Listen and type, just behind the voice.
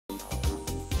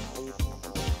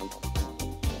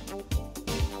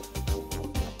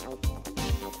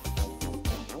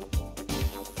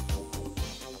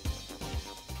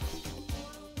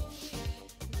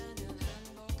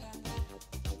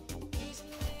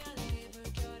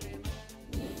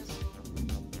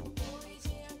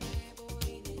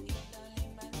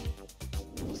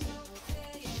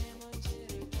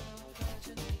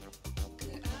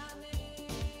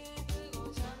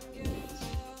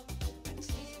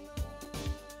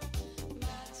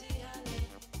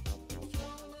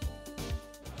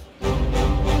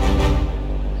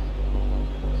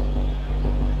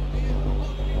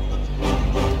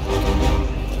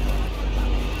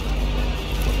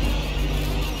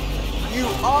You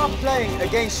are playing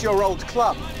against your old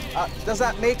club. Does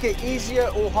that make it easier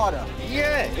or harder?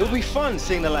 Yeah, it'll be fun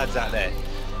seeing the lads out there.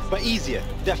 But easier,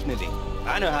 definitely.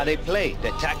 I know how they play,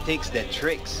 their tactics, their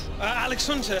tricks. Alex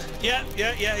Hunter, yeah,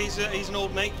 he's an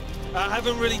old mate. I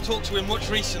haven't really talked to him much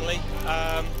recently.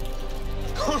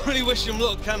 Can't really wish him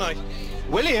luck, can I?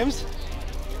 Williams?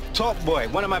 Top boy,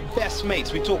 one of my best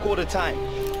mates. We talk all the time.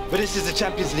 But this is the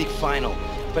Champions League final.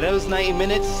 For those 90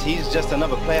 minutes, he's just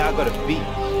another player I gotta beat.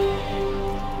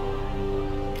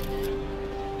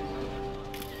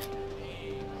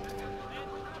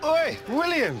 Oi,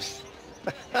 Williams!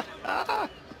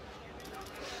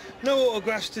 No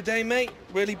autographs today, mate.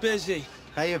 Really busy.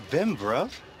 How you been,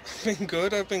 bruv?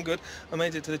 I've been good. I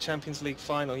made it to the Champions League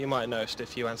final. You might have noticed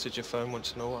if you answered your phone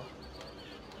once in a while.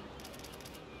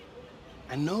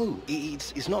 I know.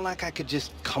 It's not like I could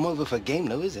just come over for a game,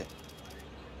 though, is it?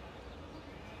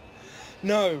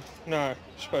 No,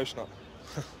 suppose not.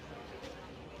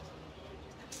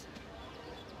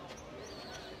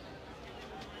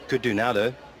 Could do now,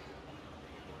 though.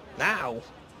 Now?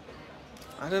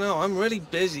 I don't know, I'm really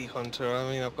busy, Hunter.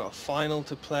 I mean, I've got a final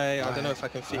to play. I don't know if I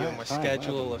can fit you in my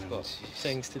schedule. I've got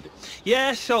things to do.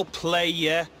 Yes, I'll play,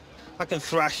 yeah. I can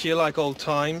thrash you like old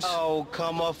times. Oh,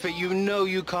 come off it. You know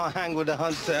you can't hang with the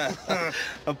Hunter.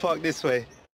 I'll park this way.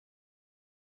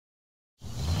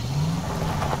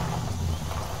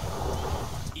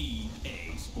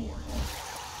 EA Sports.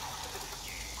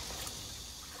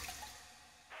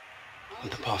 On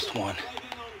the past one.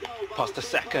 Past the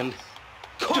second.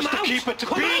 Come Just out! to keep it to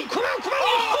Come beat. out! Come out! Come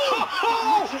out!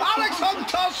 Oh, Alex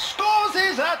Hunter scores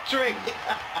his hat-trick.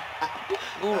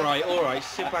 All right,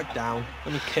 sit back down.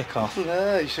 Let me kick off.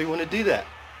 No, you sure you want to do that?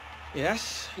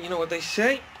 Yes, you know what they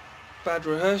say. Bad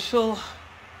rehearsal,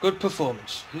 good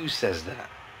performance. Who says that?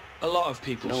 A lot of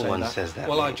people say that. No one says that.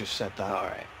 Well, mate. I just said that. All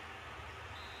right.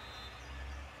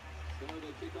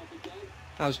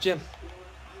 How's Jim?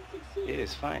 Yeah,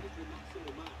 it's fine.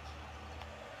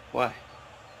 Why?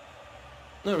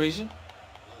 No reason.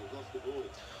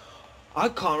 I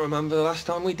can't remember the last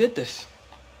time we did this.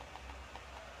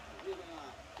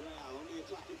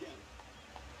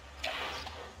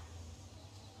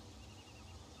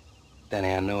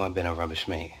 Danny, I know I've been a rubbish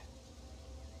mate.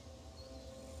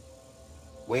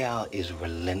 Way out is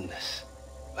relentless.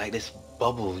 Like this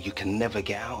bubble you can never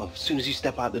get out of. As soon as you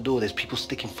step out the door, there's people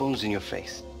sticking phones in your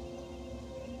face.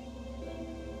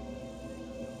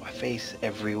 My face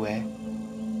everywhere.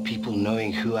 People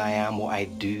knowing who I am, what I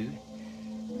do.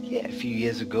 Yeah, a few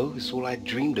years ago, it's all I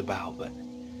dreamed about, but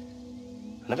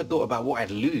I never thought about what I'd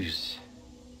lose.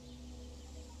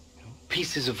 You know,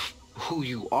 pieces of who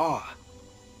you are.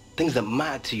 Things that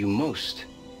matter to you most.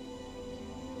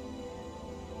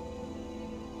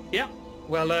 Yeah.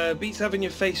 Well, beats having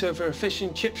your face over a fish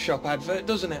and chip shop advert,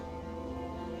 doesn't it?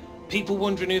 People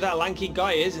wondering who that lanky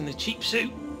guy is in the cheap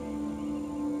suit.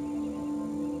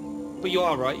 But you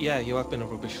are right, yeah, you have been a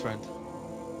rubbish friend.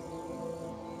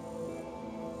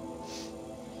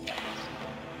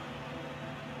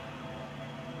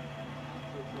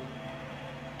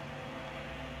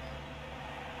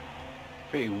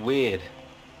 Pretty weird,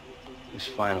 this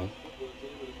final.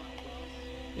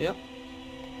 Yep.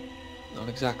 Not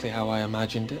exactly how I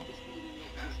imagined it.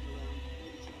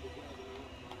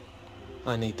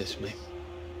 I need this, mate.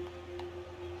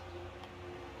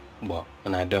 What?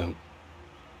 And I don't?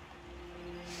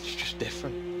 It's just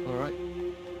different, all right?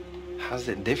 How's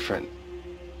it different?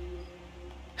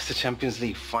 It's the Champions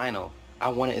League final. I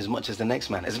want it as much as the next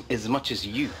man, as much as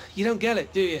you. You don't get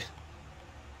it, do you?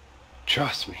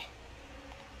 Trust me.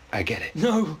 I get it.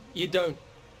 No, you don't.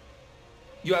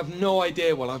 You have no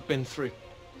idea what I've been through.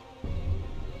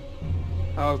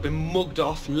 How I've been mugged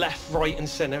off left, right and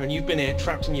centre, and you've been here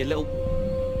trapped in your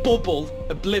little bubble,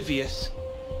 oblivious.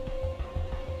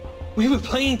 We were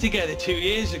playing together 2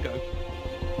 years ago.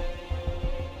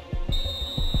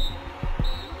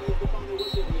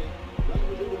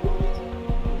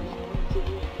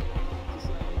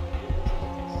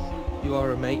 You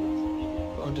are a mate,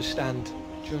 but understand,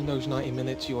 during those 90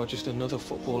 minutes you are just another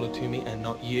footballer to me, and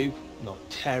not you, not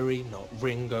Terry, not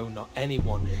Ringo, not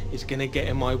anyone is going to get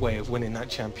in my way of winning that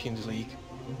Champions League.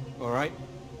 Alright?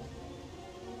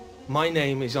 My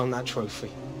name is on that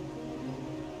trophy.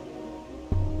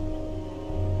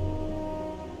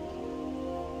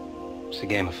 It's a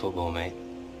game of football, mate.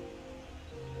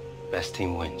 Best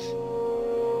team wins.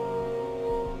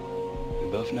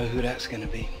 We both know who that's going to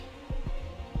be.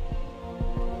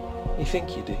 You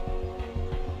think you do?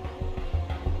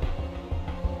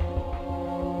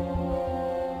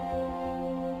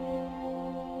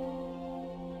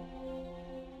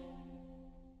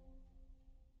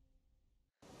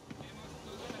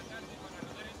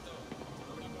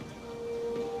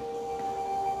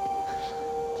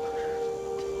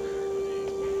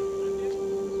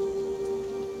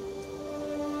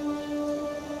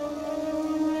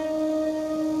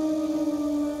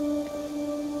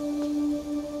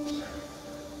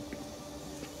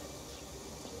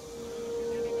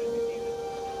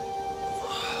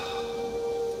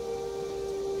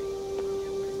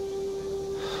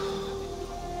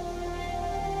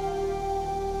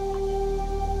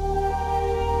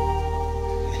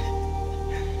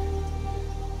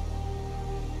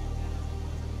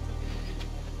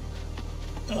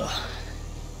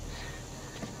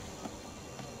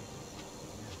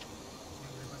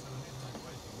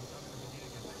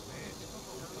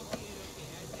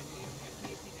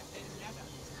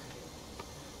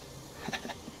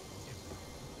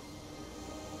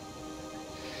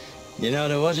 You know,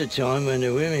 there was a time when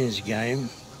the women's game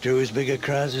drew as big a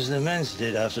crowds as the men's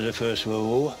did after the First World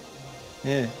War.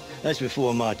 Yeah, that's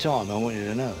before my time, I want you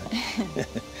to know that.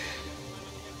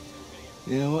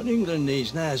 You know, what England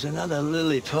needs now is another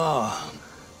Lily Parr.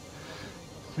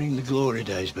 Bring the glory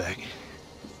days back.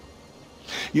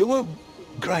 Your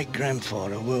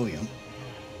great-grandfather, William,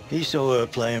 he saw her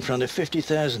play in front of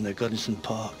 50,000 at Goodison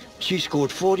Park. She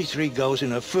scored 43 goals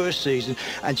in her first season,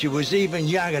 and she was even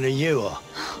younger than you are.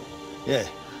 Yeah.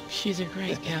 She's a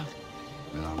great girl.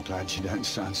 Well, I'm glad you don't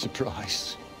sound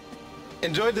surprised.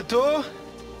 Enjoyed the tour?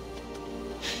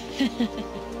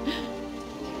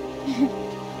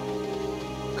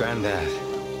 Grandad,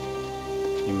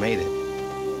 you made it.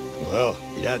 Well,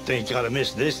 you don't think I'd have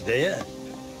missed this, do you?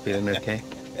 Feeling okay?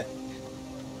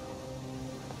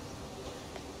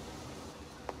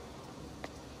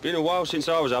 Been a while since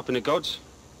I was up in the gods.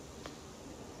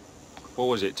 What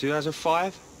was it,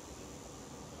 2005?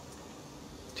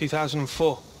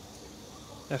 2004.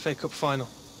 FA Cup final.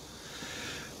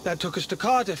 Dad took us to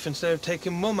Cardiff instead of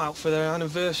taking Mum out for their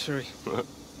anniversary.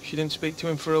 She didn't speak to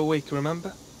him for a week,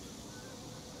 remember?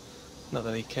 Not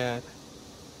that he cared.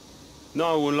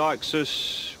 No one likes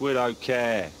us, we don't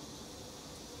care.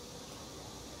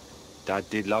 Dad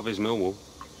did love his Millwall.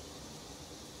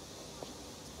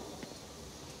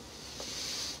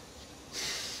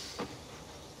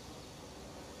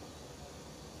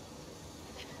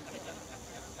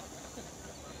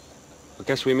 I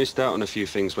guess we missed out on a few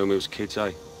things when we was kids,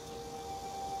 eh?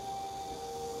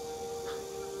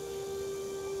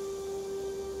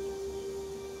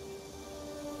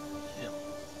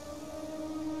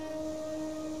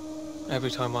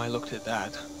 Every time I looked at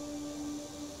Dad,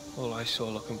 all I saw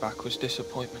looking back was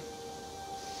disappointment.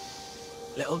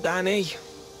 Little Danny,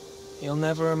 he'll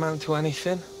never amount to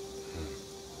anything.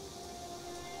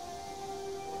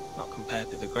 Not compared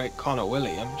to the great Connor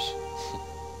Williams.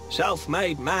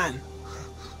 Self-made man.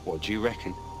 What do you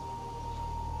reckon?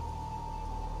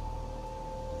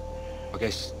 I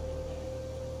guess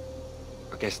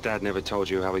Dad never told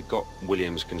you how he got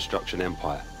Williams' construction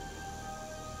empire.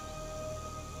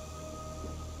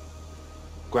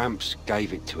 Gramps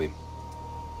gave it to him.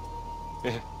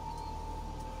 Yeah.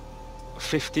 A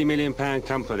 £50 million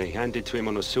company handed to him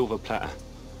on a silver platter.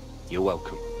 You're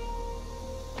welcome.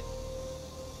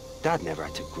 Dad never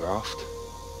had to graft.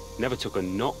 Never took a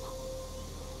knock.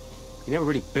 He never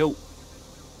really built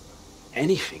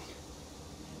anything.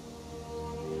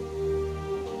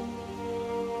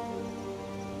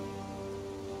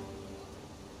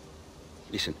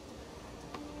 Listen.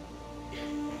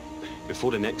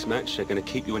 Before the next match, they're going to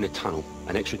keep you in a tunnel.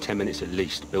 An extra 10 minutes at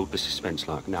least to build the suspense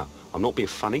like. Now, I'm not being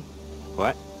funny, all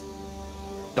right?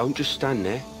 Don't just stand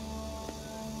there.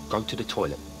 Go to the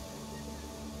toilet.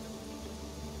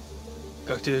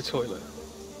 Go to the toilet?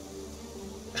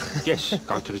 Yes,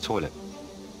 go to the toilet.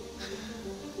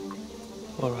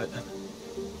 All right, then.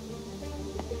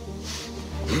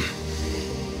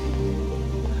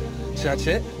 So that's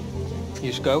it?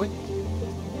 You just going?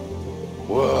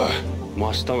 Whoa.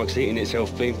 My stomach's eating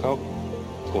itself, Beanpole.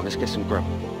 Go on, let's get some grub.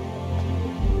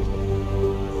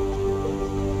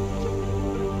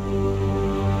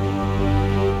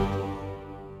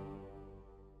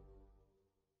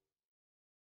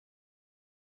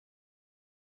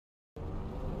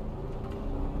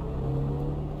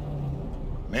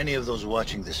 Many of those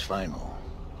watching this final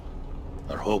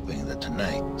are hoping that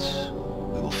tonight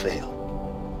we will fail.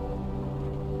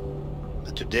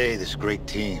 That today this great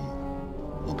team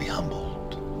will be humbled.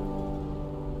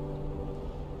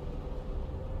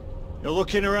 You're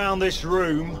looking around this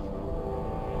room.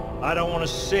 I don't want to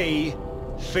see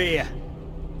fear.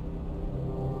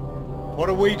 What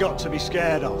have we got to be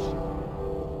scared of?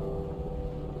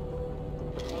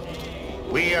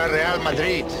 We are Real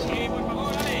Madrid,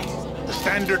 the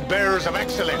standard bearers of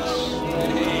excellence.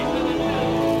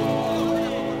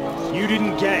 You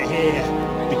didn't get here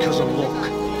because of luck.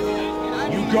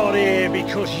 You got here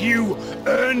because you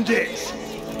earned it.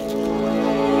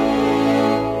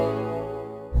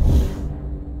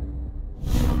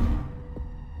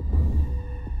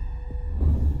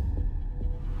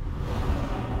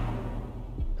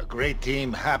 A great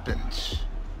team happens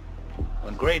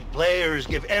when great players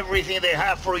give everything they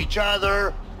have for each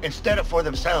other instead of for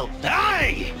themselves.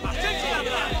 Hey!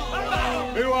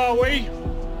 Who are we?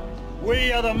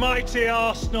 We are the mighty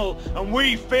Arsenal, and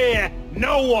we fear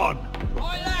no one.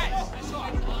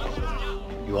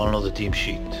 You all know the team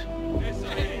sheet.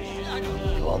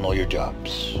 You all know your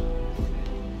jobs.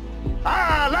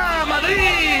 A la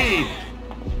Madrid!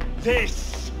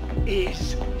 This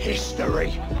is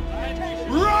history.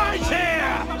 Right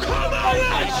here! Come on,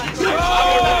 let's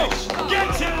go!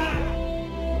 Get it!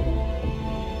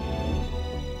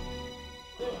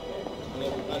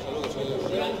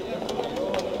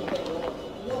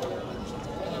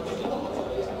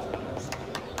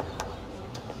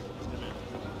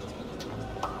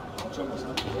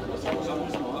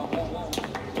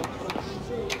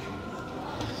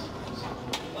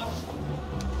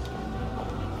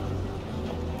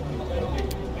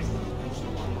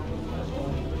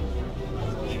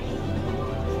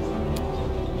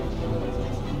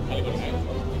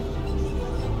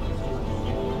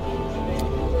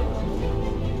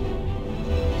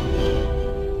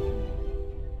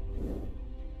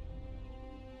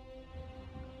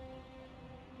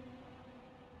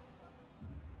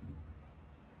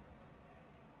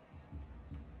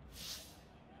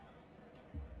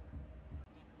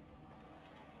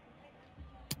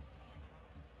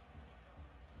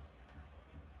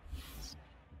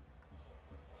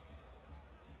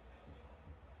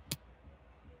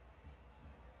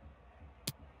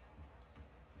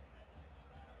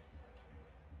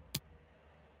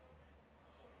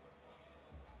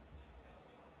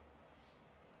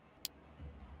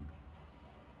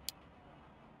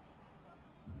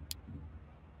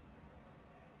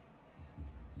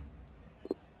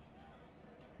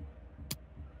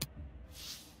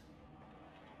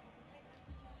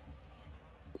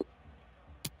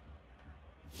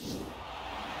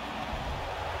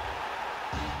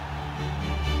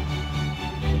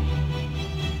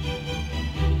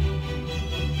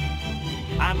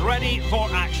 ready for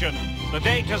action. The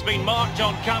date has been marked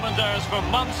on calendars for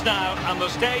months now, and the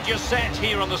stage is set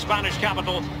here on the Spanish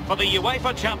capital for the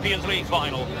UEFA Champions League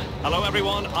final. Hello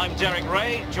everyone, I'm Derek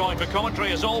Ray, joined for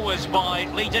commentary as always by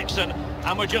Lee Dixon,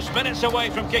 and we're just minutes away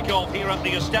from kick-off here at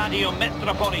the Estadio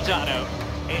Metropolitano.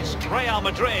 It's Real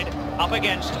Madrid up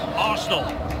against Arsenal.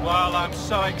 Well, I'm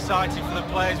so excited for the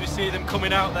players. We see them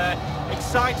coming out there.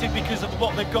 Excited because of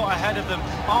what they've got ahead of them.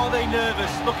 Are they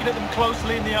nervous? Looking at them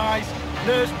closely in the eyes.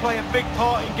 Nerves play a big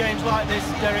part in games like this,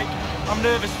 Derek. I'm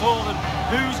nervous for them.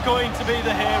 Who's going to be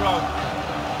the hero?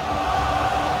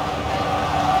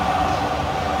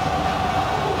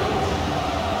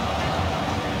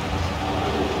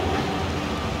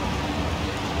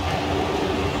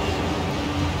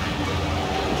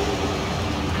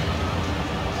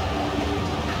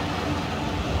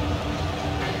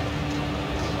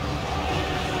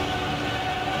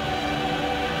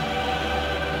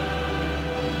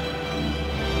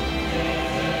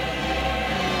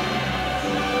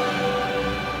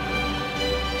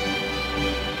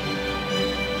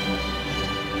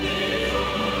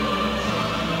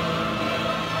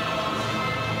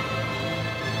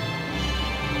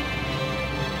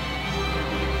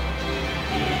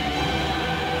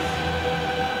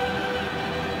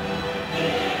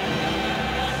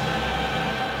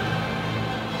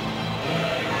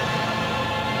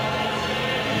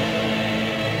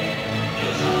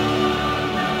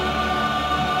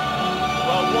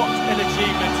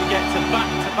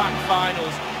 Back-to-back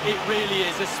finals, it really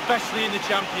is, especially in the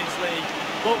Champions League.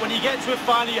 But when you get to a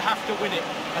final, you have to win it,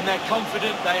 and they're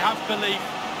confident, they have belief,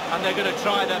 and they're going to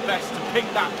try their best to pick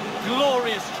that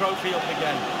glorious trophy up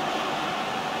again.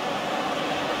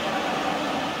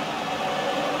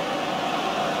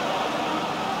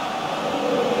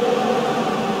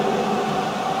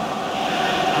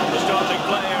 And the starting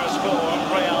players for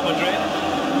Real Madrid.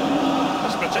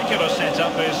 This particular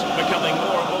setup is becoming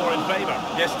more and more in favour.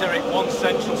 Yes, Derek, one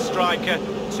central striker,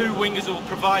 two wingers who will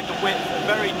provide the width, a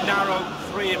very narrow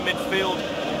three in midfield.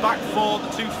 Back four, the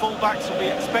two full-backs will be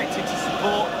expected to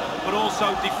support, but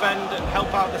also defend and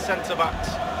help out the centre-backs.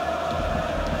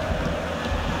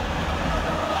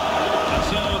 And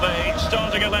so the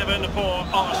starting 11 for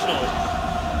Arsenal.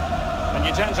 And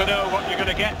you tend to know what you're going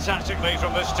to get tactically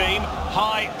from this team.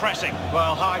 High pressing.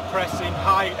 Well, high pressing,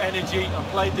 high energy. I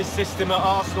played this system at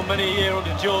Arsenal many a year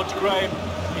under George Graham.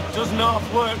 It does not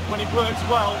work when it works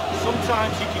well.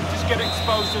 Sometimes you can just get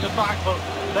exposed to the back, but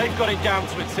they've got it down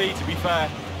to a T, to be fair.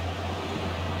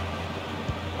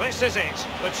 This is it,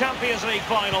 the Champions League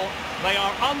final. They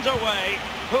are underway.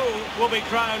 Who will be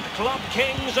crowned club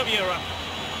kings of Europe?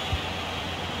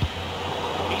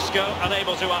 Isco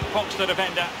unable to unbox the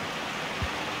defender.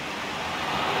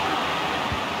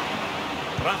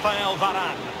 Rafael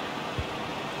Varane.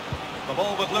 The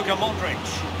ball with Luka Modric.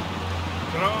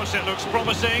 Kroos, it looks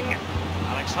promising.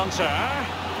 Alex Hunter.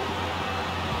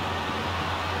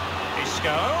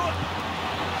 Isco.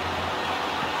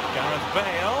 Gareth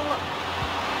Bale.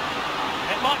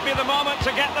 It might be the moment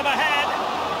to get them ahead.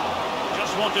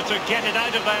 Just wanted to get it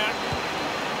out of there.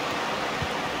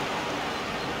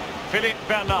 Philippe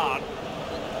Bernard.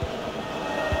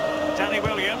 Danny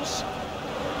Williams.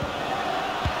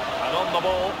 And on the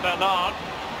ball, Bernard.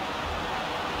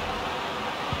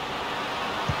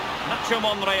 Nacho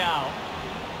Monreal.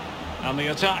 And the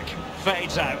attack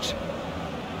fades out.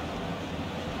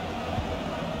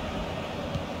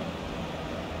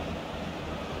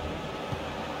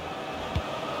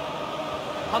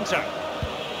 Hunter.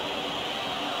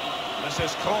 This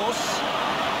is Kroos.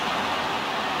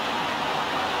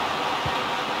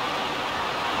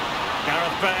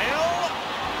 Gareth Bale.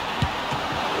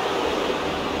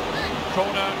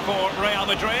 Corner for Real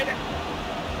Madrid.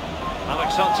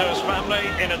 Alex Hunter's family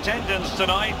in attendance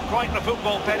tonight. Quite the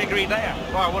football pedigree there.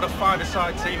 Wow, what a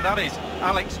five-a-side team that is.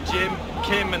 Alex, Jim,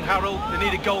 Kim and Harold. They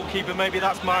need a goalkeeper. Maybe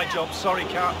that's my job. Sorry,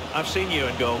 Kat. I've seen you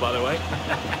in goal, by the way.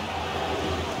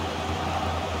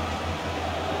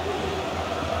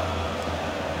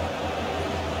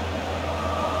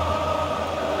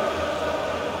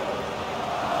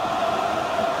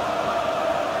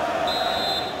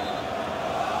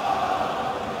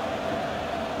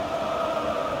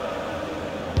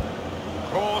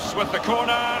 With the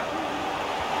corner.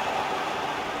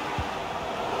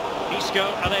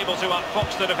 Isco unable to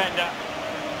unbox the defender.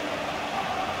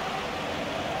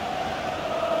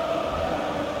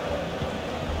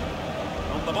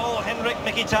 On the ball, Henrik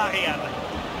Mkhitaryan.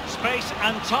 Space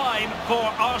and time for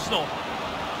Arsenal.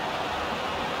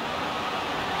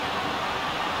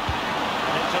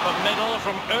 Into the middle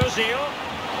from Ozil.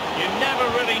 You never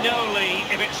really know, Lee,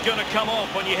 if it's going to come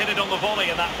off when you hit it on the volley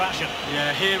in that fashion.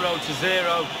 Yeah,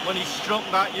 0-0. When he struck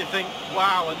that, you think,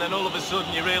 wow, and then all of a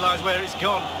sudden you realise where it's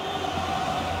gone.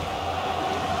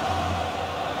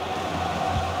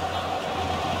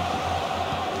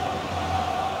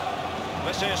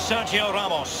 This is Sergio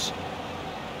Ramos.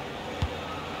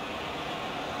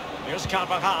 Here's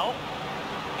Carvajal.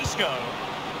 Isco.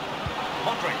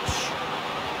 Modric.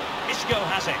 Isco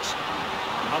has it.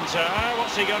 Hunter,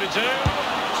 what's he going to do?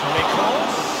 Toni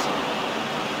Kroos.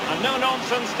 A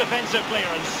no-nonsense defensive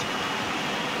clearance.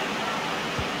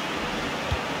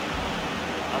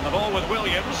 And the ball with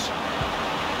Williams.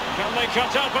 Can they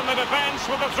cut open the defence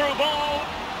with a through ball?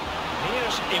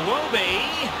 Here's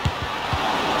Iwobi.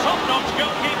 Top-notch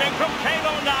goalkeeping from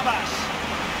Keylor Navas.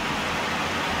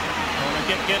 Corner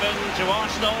kick given to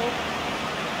Arsenal.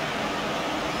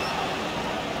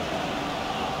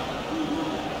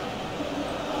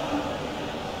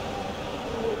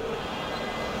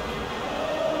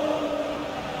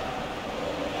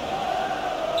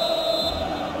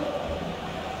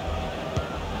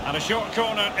 And a short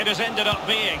corner it has ended up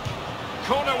being.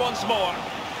 Corner once more.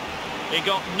 He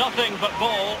got nothing but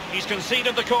ball. He's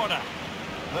conceded the corner.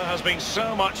 There has been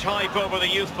so much hype over the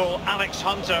youthful Alex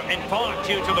Hunter, in part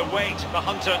due to the weight the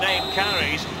Hunter name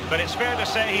carries, but it's fair to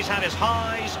say he's had his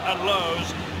highs and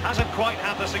lows, hasn't quite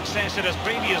had the success at his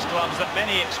previous clubs that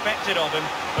many expected of him,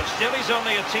 but still he's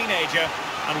only a teenager,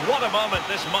 and what a moment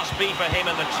this must be for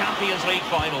him in the Champions League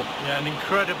final. Yeah, an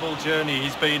incredible journey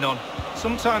he's been on.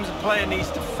 Sometimes a player needs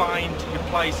to find your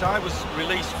place. I was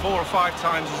released 4 or 5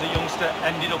 times as a youngster,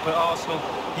 ended up at Arsenal.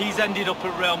 He's ended up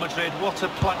at Real Madrid. What a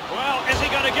play. Well, is he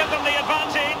going to give them the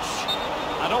advantage?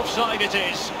 And offside it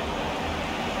is.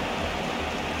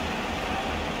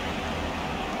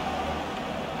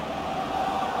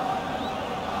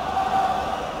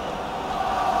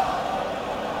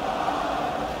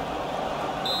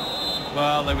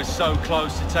 Well, they were so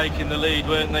close to taking the lead,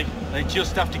 weren't they? They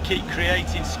just have to keep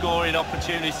creating scoring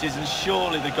opportunities and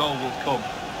surely the goal will come.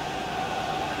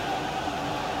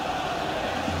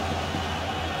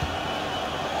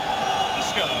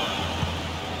 Isco.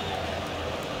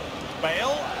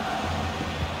 Bale.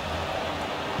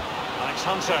 Alex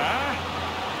Hunter.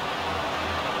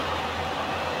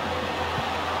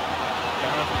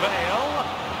 Gareth Bale.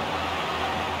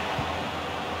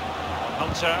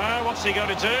 Hunter, what's he going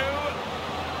to do?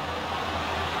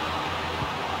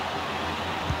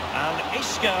 And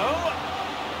Isco.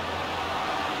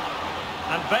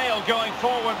 And Bale going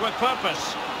forward with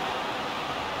purpose.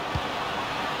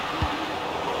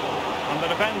 And the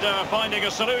defender finding a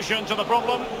solution to the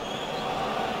problem.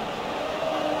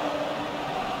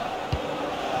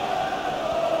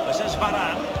 This is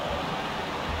Varane.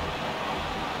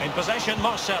 In possession,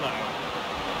 Marcelo.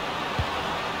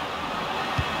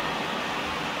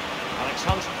 Alex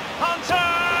Hunter. Hunter!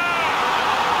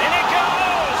 In it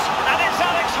goes! And it's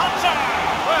Alex Hunter!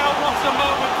 Well, what a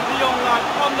moment for the young lad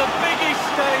on the biggest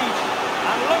stage.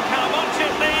 And look how much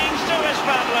it means to his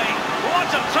family. What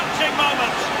a touching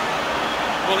moment.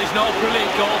 Well, it's not a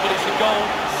brilliant goal, but it's a goal.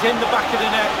 It's in the back of the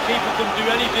net. Keeper couldn't do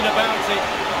anything about it.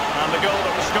 And the goal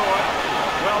that was scored,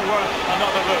 well worth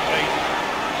another look, Lee.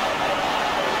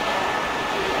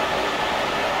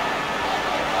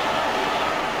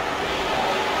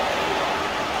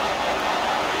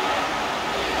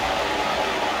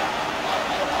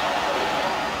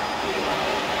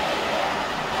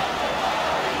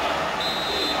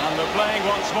 Playing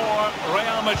once more,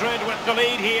 Real Madrid with the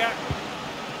lead here.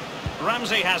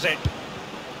 Ramsey has it.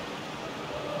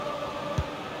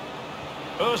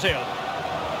 Ozil.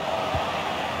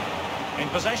 In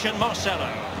possession,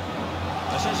 Marcelo.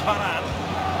 This is Varane.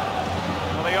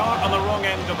 Well, they are on the wrong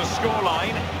end of the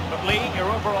scoreline, but Lee,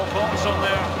 your overall thoughts on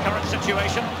their current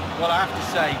situation? Well, I have to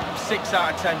say, 6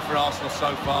 out of 10 for Arsenal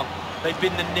so far. They've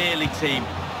been the nearly team.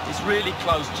 It's really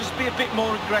close. Just be a bit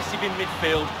more aggressive in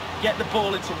midfield. Get the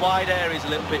ball into wide areas a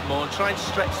little bit more and try and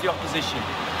stretch the opposition.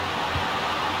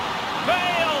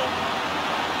 Bale!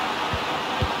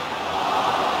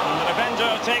 And the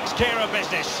defender takes care of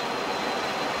business.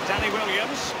 Danny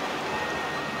Williams.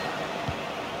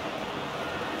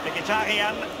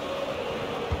 Mkhitaryan.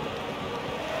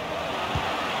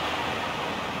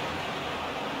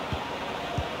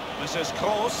 This is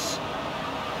Kroos.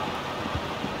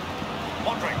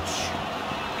 Modric.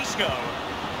 Isco.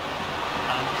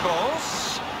 And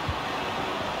Kroos.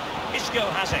 Isco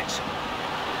has it.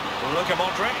 Luka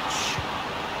Modric.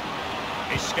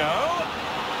 Isco.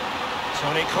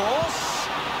 Toni Kroos.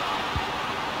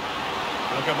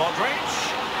 Luka Modric.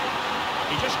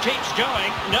 He just keeps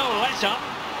going. No let up.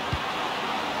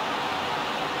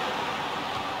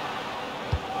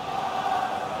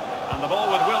 And the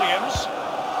ball with Williams.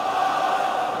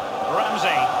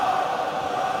 Ramsey.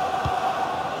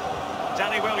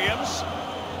 Danny Williams.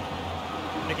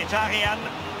 Mkhitaryan.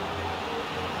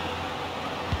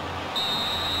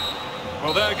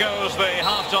 Well, there goes the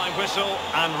half-time whistle,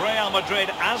 and Real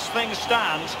Madrid, as things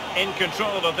stand, in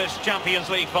control of this Champions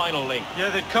League final league.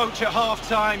 Yeah, the coach at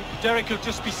half-time, Derek, will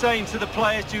just be saying to the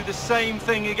players, do the same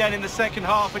thing again in the second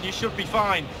half and you should be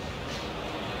fine.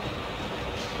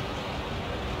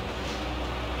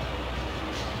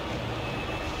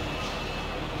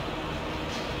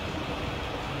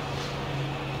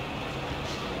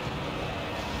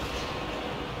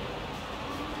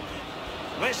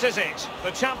 This is it,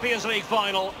 the Champions League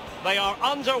final. They are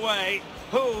underway.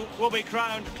 Who will be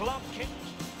crowned club king?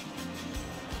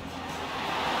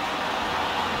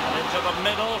 Into the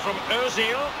middle from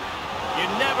Ozil. You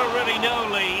never really know,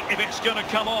 Lee, if it's going to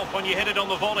come off when you hit it on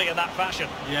the volley in that fashion.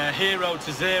 Yeah,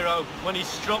 0-0. When he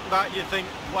struck that, you think,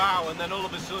 wow, and then all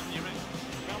of a sudden you're in.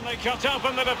 Can they cut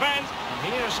open the defence?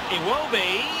 And here's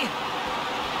Iwobi.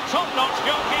 Top-notch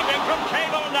goalkeeping from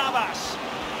Keylor Navas.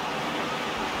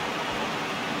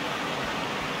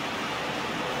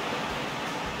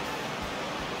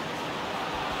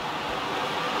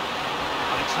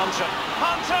 Hunter!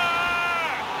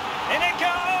 In it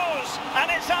goes! And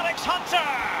it's Alex Hunter!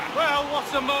 Well,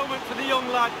 what a moment for the young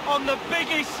lad on the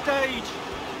biggest stage.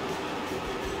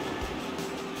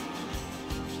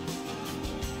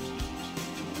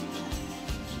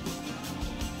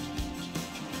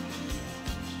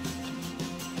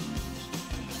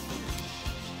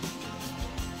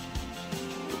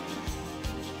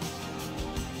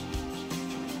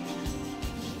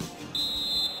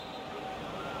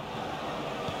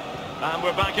 And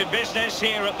we're back in business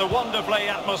here at the wonderfully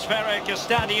atmospheric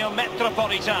Estadio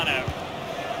Metropolitano.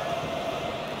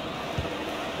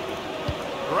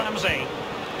 Ramsey.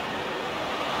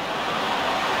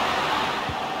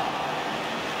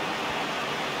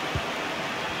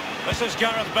 This is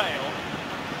Gareth Bale.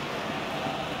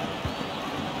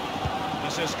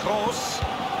 This is Kroos.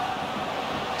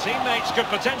 Teammates could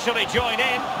potentially join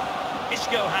in.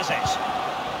 Isco has it.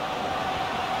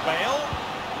 Bale.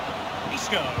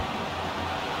 Isco.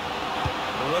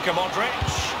 Luka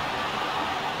Modric.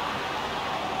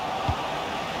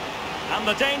 And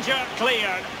the danger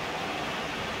cleared.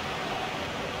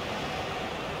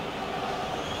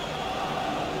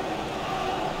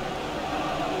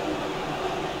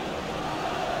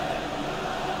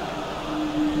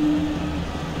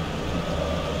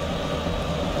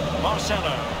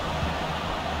 Marcelo.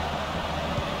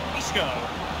 Isco.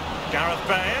 Gareth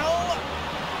Bale.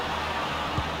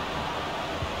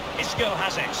 Isco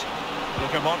has it.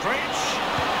 Luka Modric.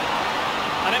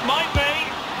 And it might be.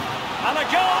 And a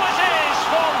goal it is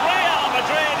for Real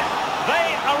Madrid. They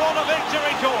are on a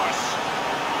victory course.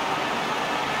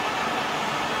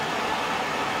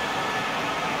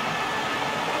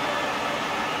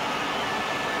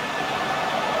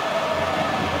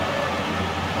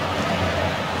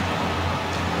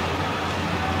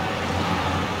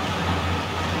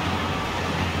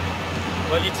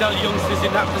 Well, you tell youngsters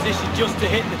in that position just to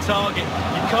hit the target.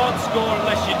 You can't score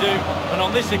unless you do. And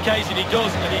on this occasion he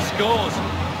does, and he scores.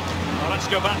 Well, let's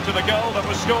go back to the goal that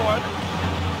was scored.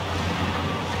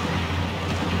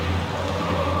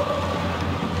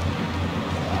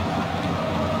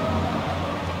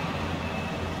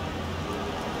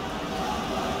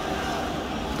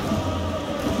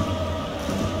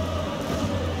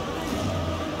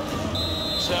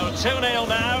 So 2-0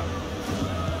 now.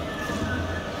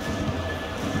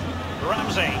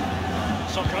 Ramsey,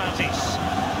 Socrates,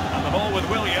 and the ball with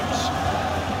Williams.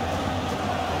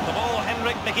 The ball,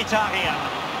 Henrik Mkhitaryan.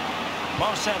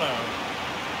 Marcelo.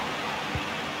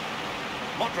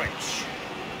 Modric.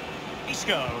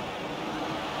 Isco.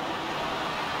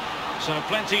 So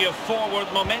plenty of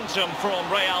forward momentum from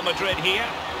Real Madrid here.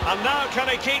 And now can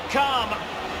he keep calm?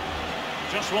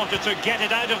 Just wanted to get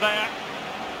it out of there.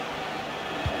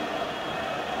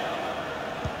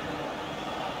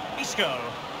 Isco.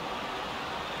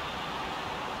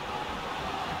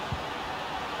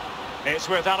 It's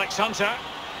with Alex Hunter.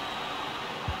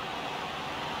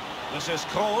 This is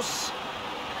Kroos.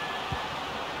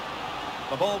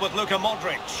 The ball with Luka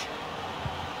Modric.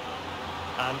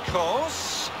 And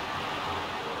Kroos.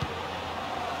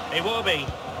 Iwobi.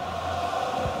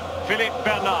 Philippe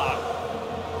Bernard.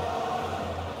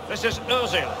 This is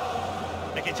Ozil.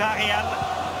 Mkhitaryan.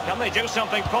 Can they do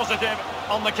something positive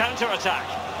on the counter-attack?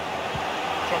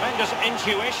 Tremendous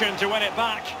intuition to win it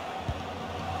back.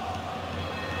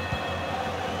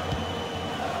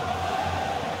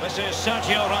 This is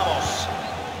Sergio Ramos.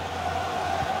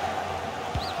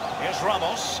 Here's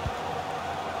Ramos.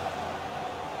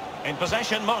 In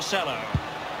possession, Marcelo.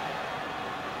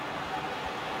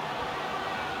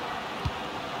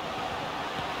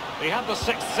 He had the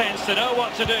sixth sense to know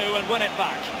what to do and win it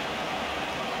back.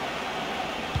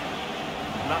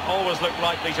 And that always looked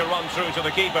likely to run through to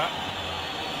the keeper.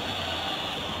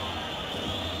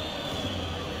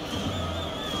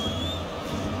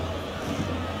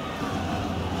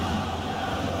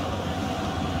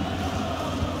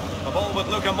 The ball with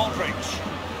Luka Modric.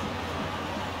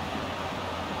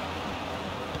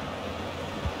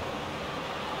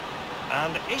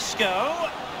 And Isco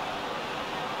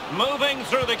moving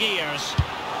through the gears.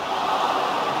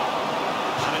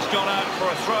 And it's gone out for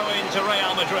a throw-in to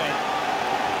Real Madrid.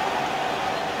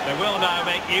 They will now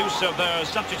make use of their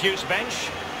substitutes bench.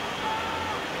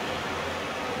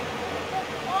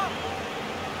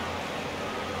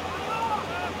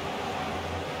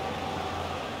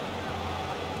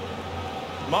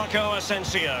 Marco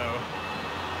Asensio.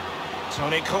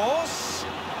 Toni Kroos.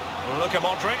 Luka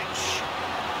Modric.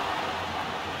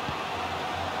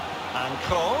 And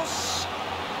Kroos.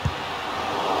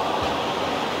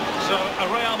 So a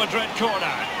Real Madrid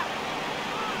corner.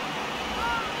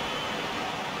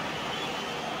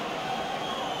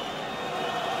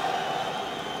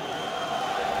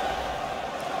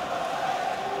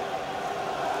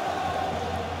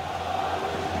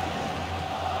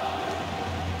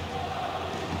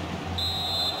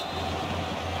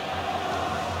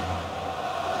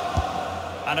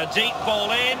 And a deep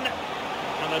ball in,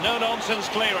 and a no-nonsense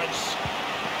clearance.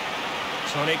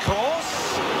 Toni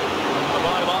Kroos, the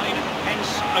byline,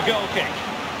 hence a goal kick.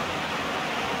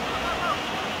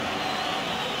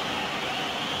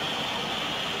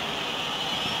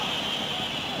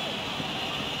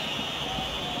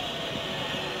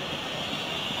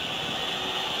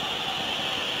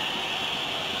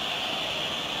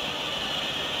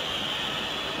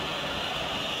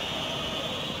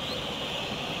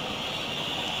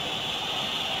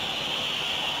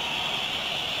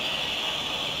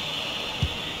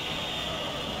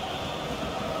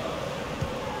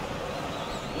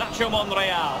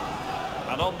 Monreal,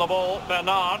 and on the ball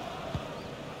Bernard.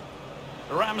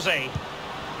 Ramsey.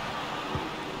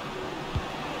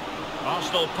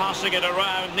 Arsenal passing it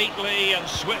around neatly and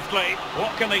swiftly.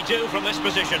 What can they do from this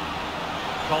position?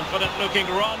 Confident looking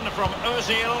run from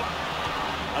Ozil,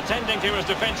 attending to his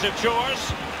defensive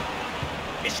chores.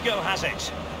 Isco has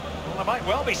it. Well, there might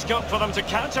well be scope for them to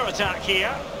counter-attack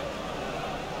here.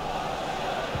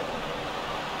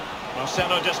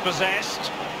 Marcelo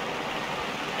dispossessed.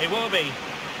 It will be.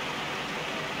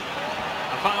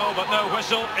 A foul, but no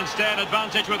whistle. Instead,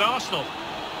 advantage with Arsenal.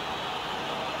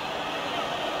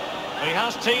 He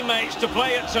has teammates to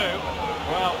play it to.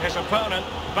 Well, his opponent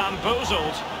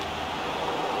bamboozled.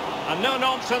 And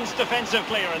no-nonsense defensive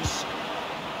clearance.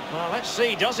 Well, let's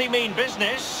see. Does he mean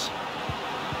business?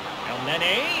 El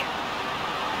Neni.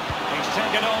 He's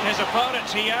taken on his opponent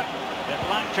here. It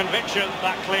lacked conviction,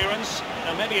 that clearance.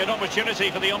 And maybe an opportunity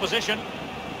for the opposition.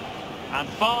 And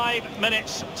 5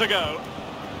 minutes to go.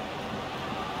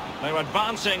 They're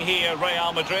advancing here,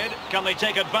 Real Madrid. Can they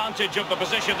take advantage of the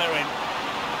position they're in?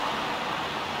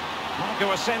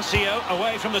 Marco Asensio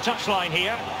away from the touchline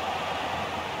here.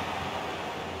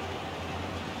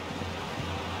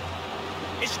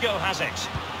 Isco has it.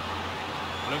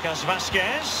 Lucas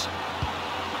Vazquez.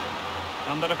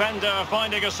 And the defender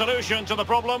finding a solution to the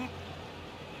problem.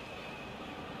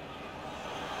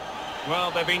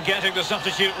 Well, they've been getting the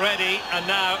substitute ready, and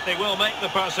now they will make the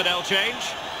personnel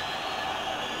change.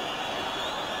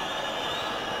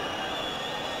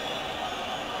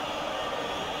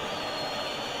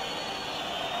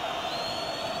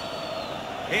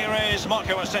 Here is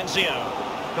Marco Asensio.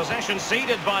 Possession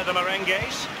ceded by the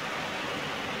Merengues.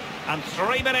 And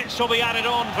 3 minutes will be added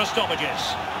on for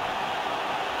stoppages.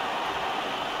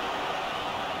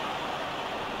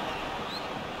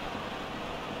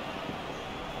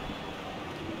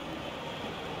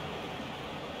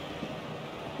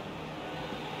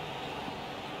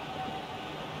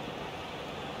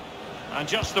 And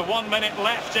just the 1 minute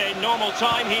left in normal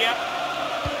time here.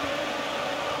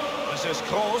 This is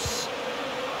Kroos.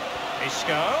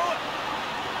 Isco.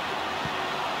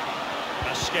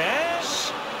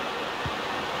 Vazquez.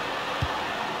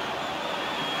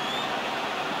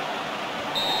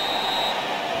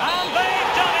 And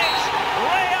they've done it!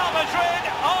 Real Madrid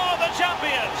are the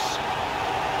champions!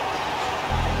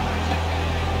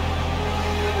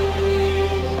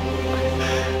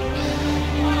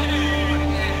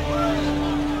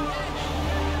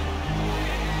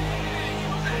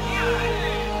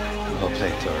 Well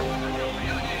played, Toro.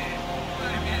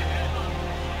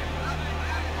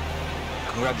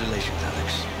 Congratulations, Alex.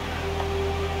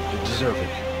 You deserve it.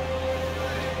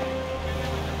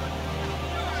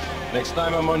 Next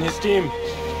time I'm on his team.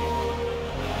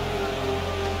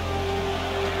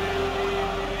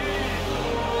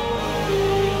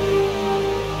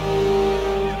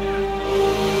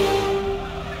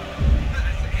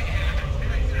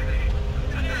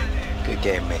 Good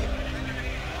game, mate.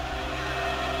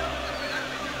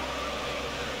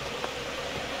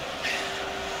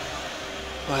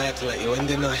 I had to let you in,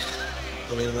 didn't I?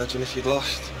 I mean, imagine if you'd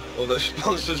lost. All those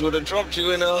sponsors would have dropped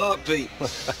you in a heartbeat.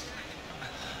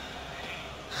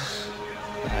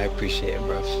 I appreciate it,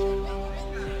 bruv.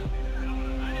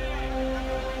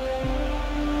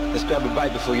 Let's grab a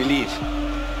bite before you leave.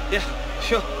 Yeah,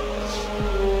 sure.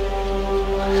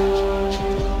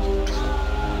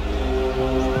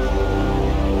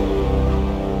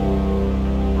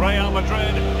 Real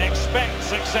Madrid expect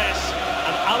success,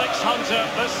 and Alex Hunter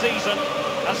this season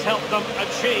has helped them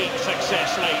achieve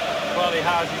success, Lee. Well, he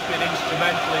has. He's been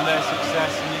instrumental in their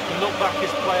success, and you can look back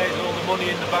as players and all the money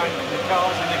in the bank and the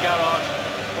cars in the garage,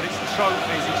 but it's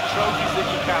trophies that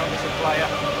you count as a player,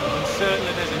 and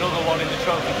certainly there's another one in the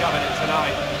trophy cabinet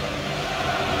tonight.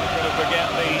 Not going to forget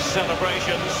the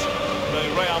celebrations. The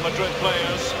Real Madrid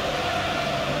players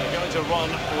are going to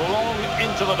run long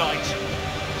into the night.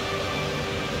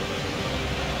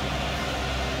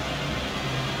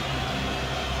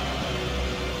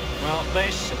 Well,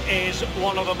 this is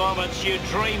one of the moments you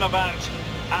dream about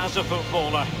as a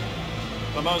footballer.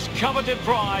 The most coveted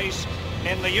prize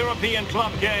in the European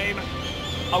club game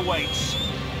awaits.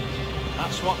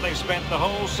 That's what they've spent the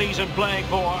whole season playing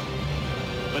for.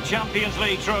 The Champions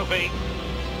League trophy.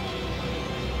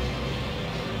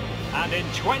 And in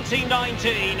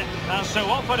 2019, as so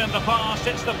often in the past,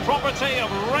 it's the property of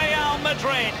Real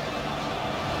Madrid.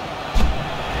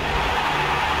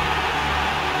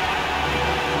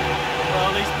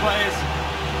 Well, these players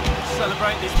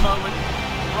celebrate this moment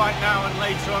right now and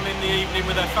later on in the evening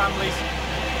with their families.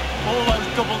 All those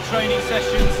double training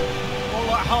sessions, all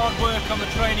that hard work on the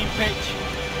training pitch,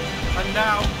 and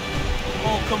now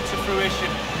all come to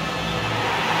fruition.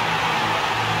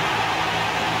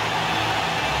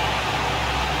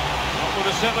 What would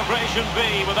a celebration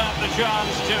be without the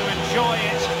chance to enjoy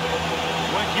it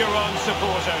with your own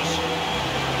supporters?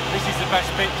 This is the best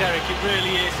bit, Derek, it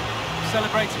really is.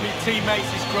 Celebrating with your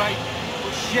teammates is great,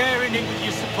 but sharing it with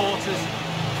your supporters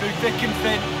through thick and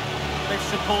thin, they've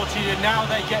supported you, now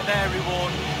they get their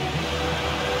reward.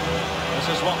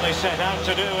 This is what they set out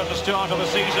to do at the start of the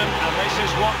season, and this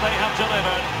is what they have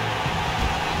delivered.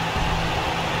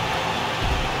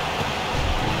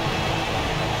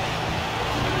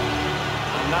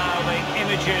 And now the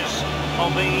images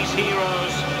of these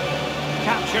heroes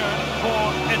captured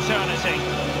for eternity.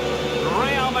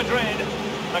 Real Madrid,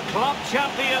 the club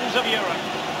champions of Europe.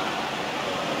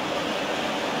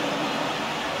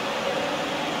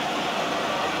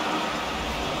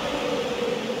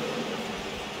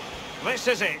 This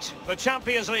is it, the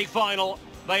Champions League final.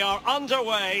 They are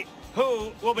underway.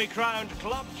 Who will be crowned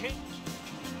club king?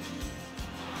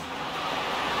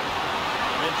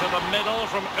 Into the middle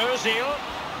from Ozil.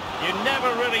 You never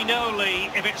really know,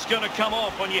 Lee, if it's going to come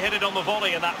off when you hit it on the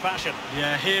volley in that fashion.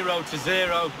 Yeah,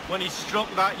 0-0. When he struck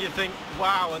that, you think,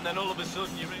 wow, and then all of a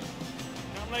sudden you're in.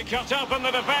 Can they cut up in the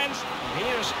defence?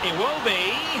 Here's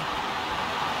Iwobi.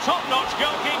 Top-notch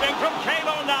goalkeeping from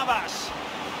Keylor Navas.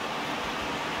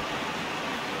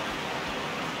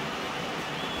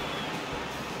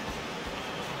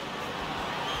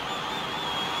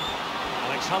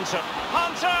 Alex Hunter.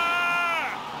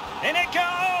 Hunter! In it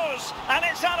goes! And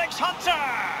it's Alex Hunter!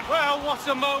 Well, what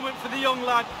a moment for the young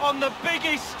lad on the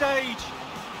biggest stage.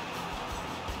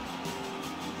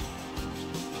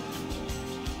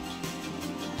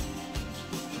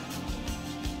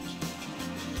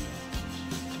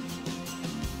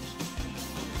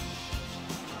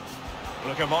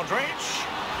 Luka Modric.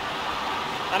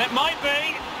 And it might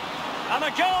be. And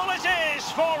a goal it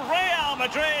is for Real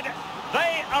Madrid.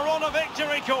 They are on a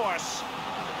victory course.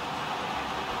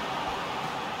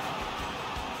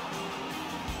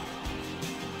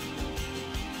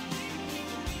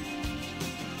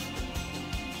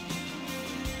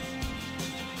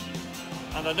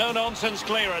 And a no-nonsense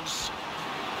clearance.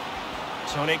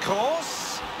 Toni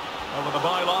Kroos over the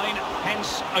byline,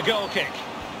 hence a goal kick.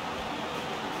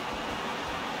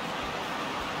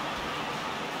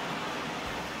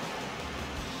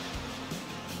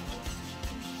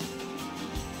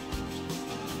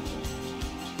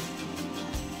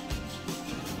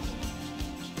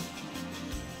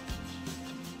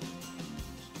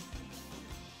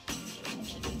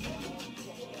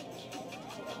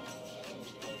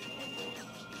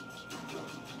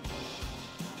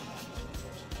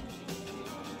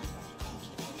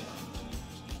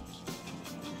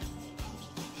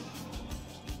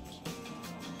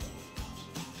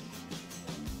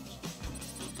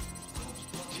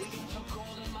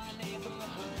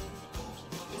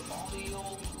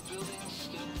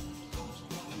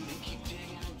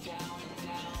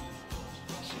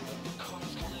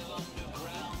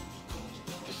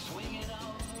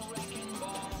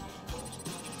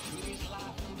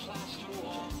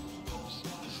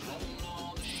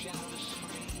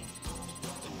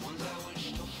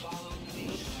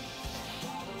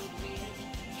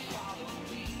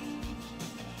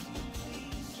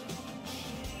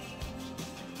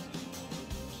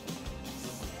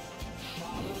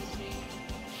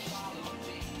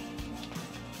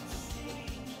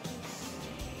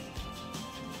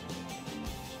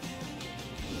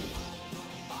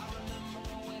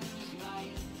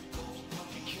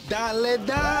 Dale,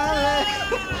 dale!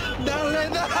 Dale,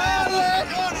 dale!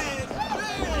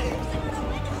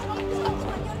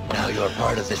 Now you're a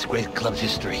part of this great club's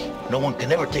history. No one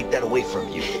can ever take that away from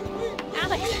you.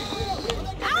 Alex!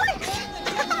 Alex!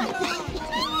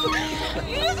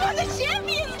 You just won the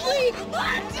Champions League!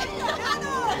 What?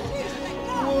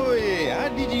 Boy, how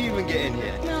did you even get in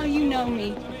here? No, you know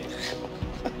me.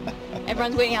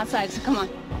 Everyone's waiting outside, so come on.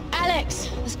 Alex!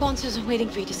 The sponsors are waiting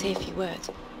for you to say a few words.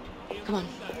 Come on.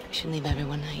 We shouldn't leave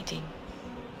everyone hiding.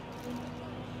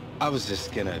 I was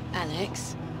just gonna...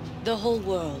 Alex, the whole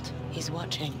world is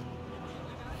watching.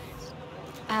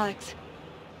 Alex.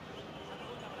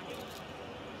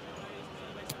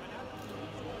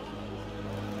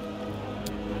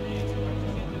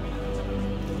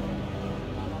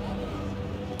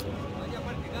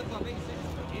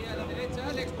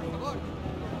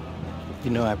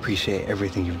 You know I appreciate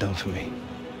everything you've done for me.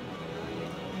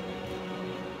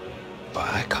 But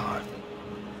I can't.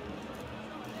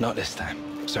 Not this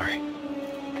time. Sorry.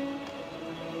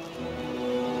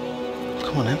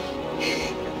 Come on, then.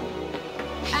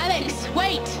 Alex,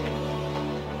 wait!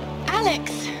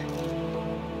 Alex!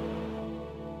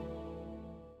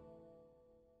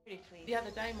 The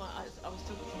other day, I was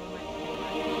talking to my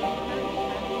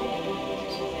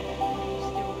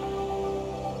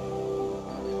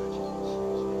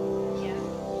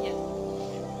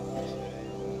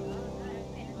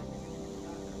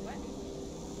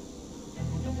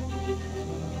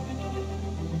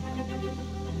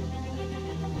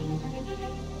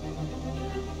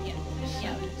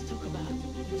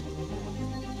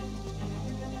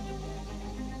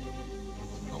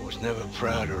I was never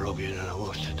prouder of you than I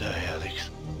was today, Alex.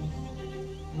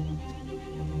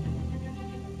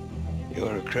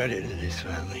 You're a credit to this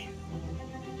family.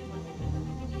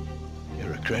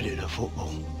 You're a credit to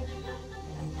football.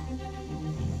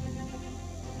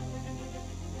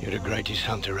 You're the greatest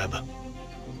hunter ever.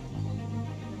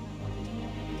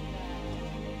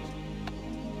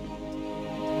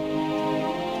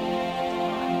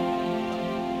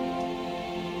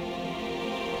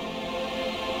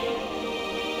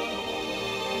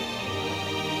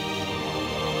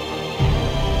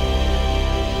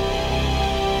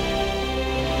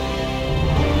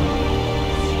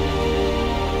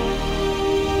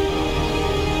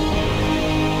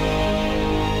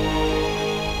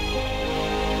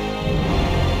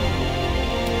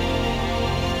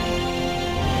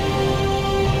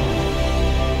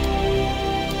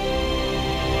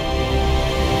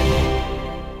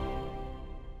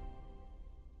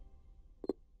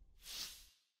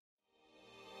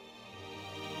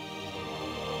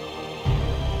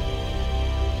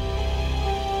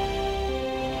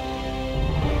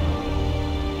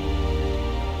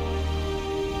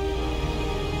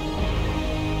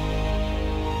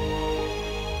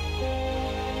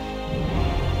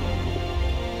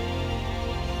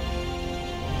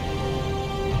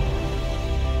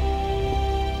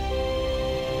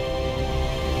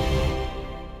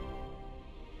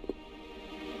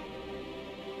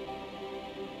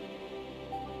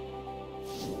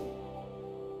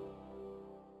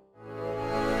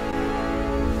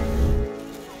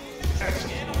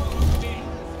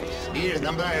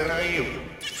 Давай, Раил.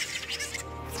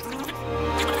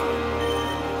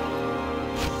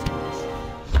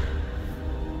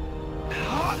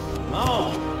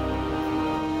 No.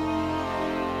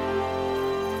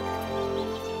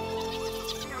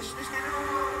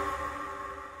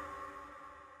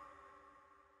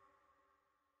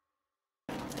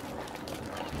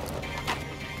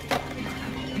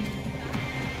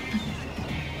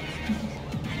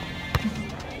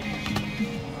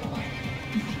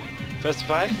 First to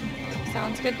five?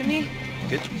 Sounds good to me.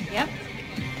 Good. Yep.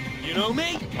 You know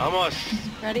me? Vamos.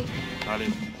 Ready?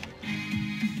 Vale.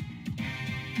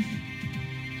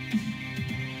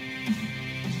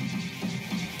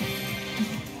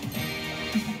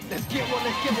 Let's get one,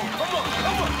 let's get one. Come on,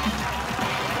 come on.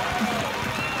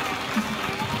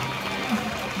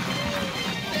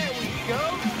 There we go.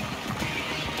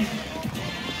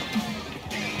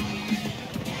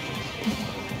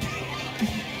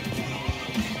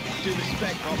 Due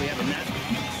respect, while we have a nap.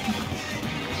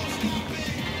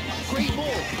 Great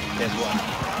ball. There's one.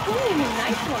 Ooh,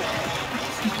 nice one.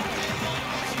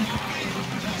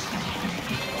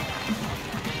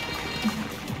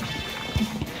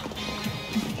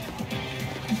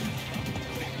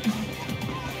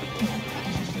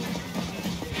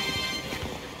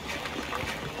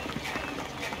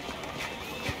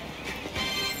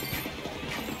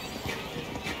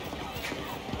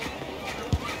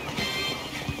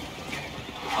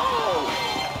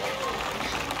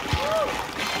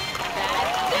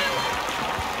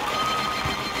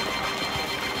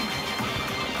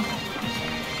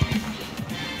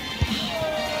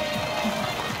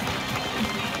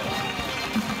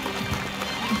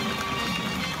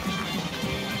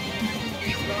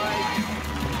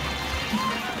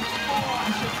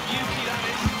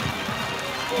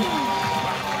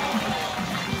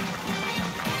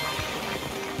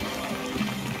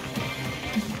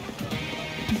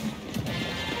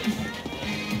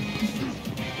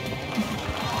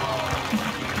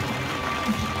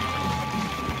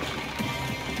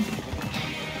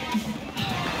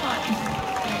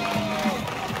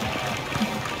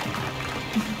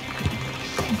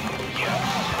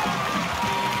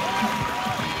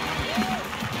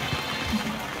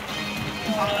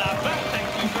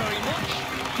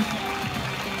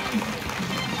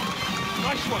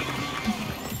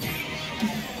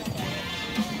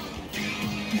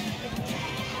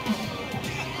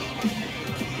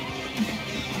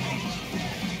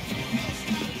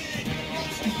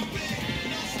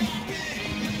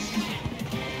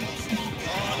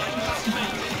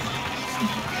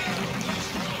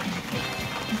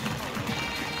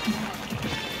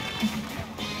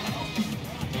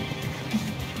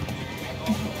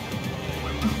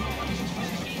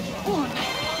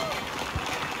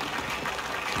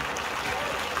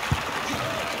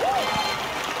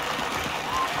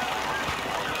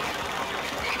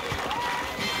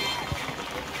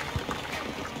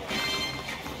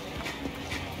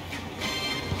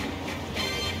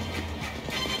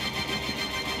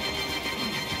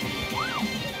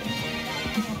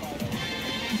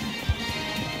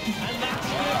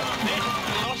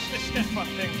 step, I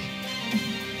think.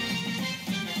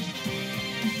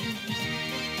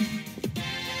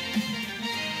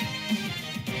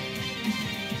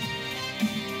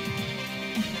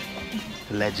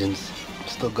 Legends.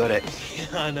 Still got it.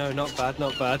 Yeah, I know, not bad,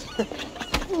 not bad.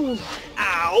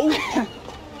 Ow!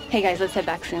 Hey guys, let's head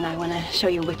back soon. I want to show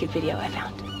you a wicked video I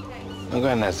found.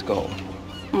 Okay, let's go.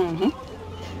 Mm-hmm.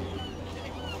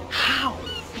 How?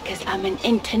 Because I'm an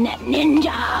internet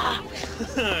ninja!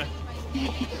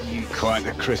 Quite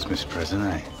a Christmas present,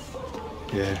 eh?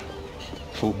 Yeah.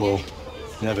 Football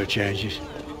never changes.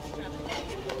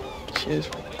 Cheers.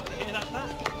 Hear that?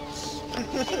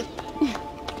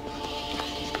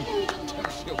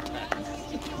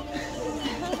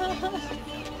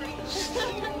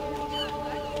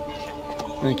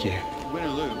 Thank you. Win or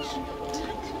lose.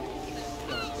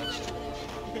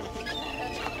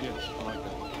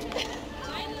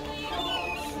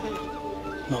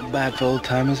 Not bad for old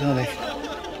timers, are they?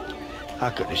 I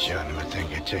could have shown him a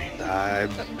thing or two. I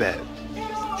bet.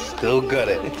 Still got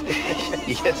it.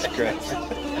 Yes, Chris.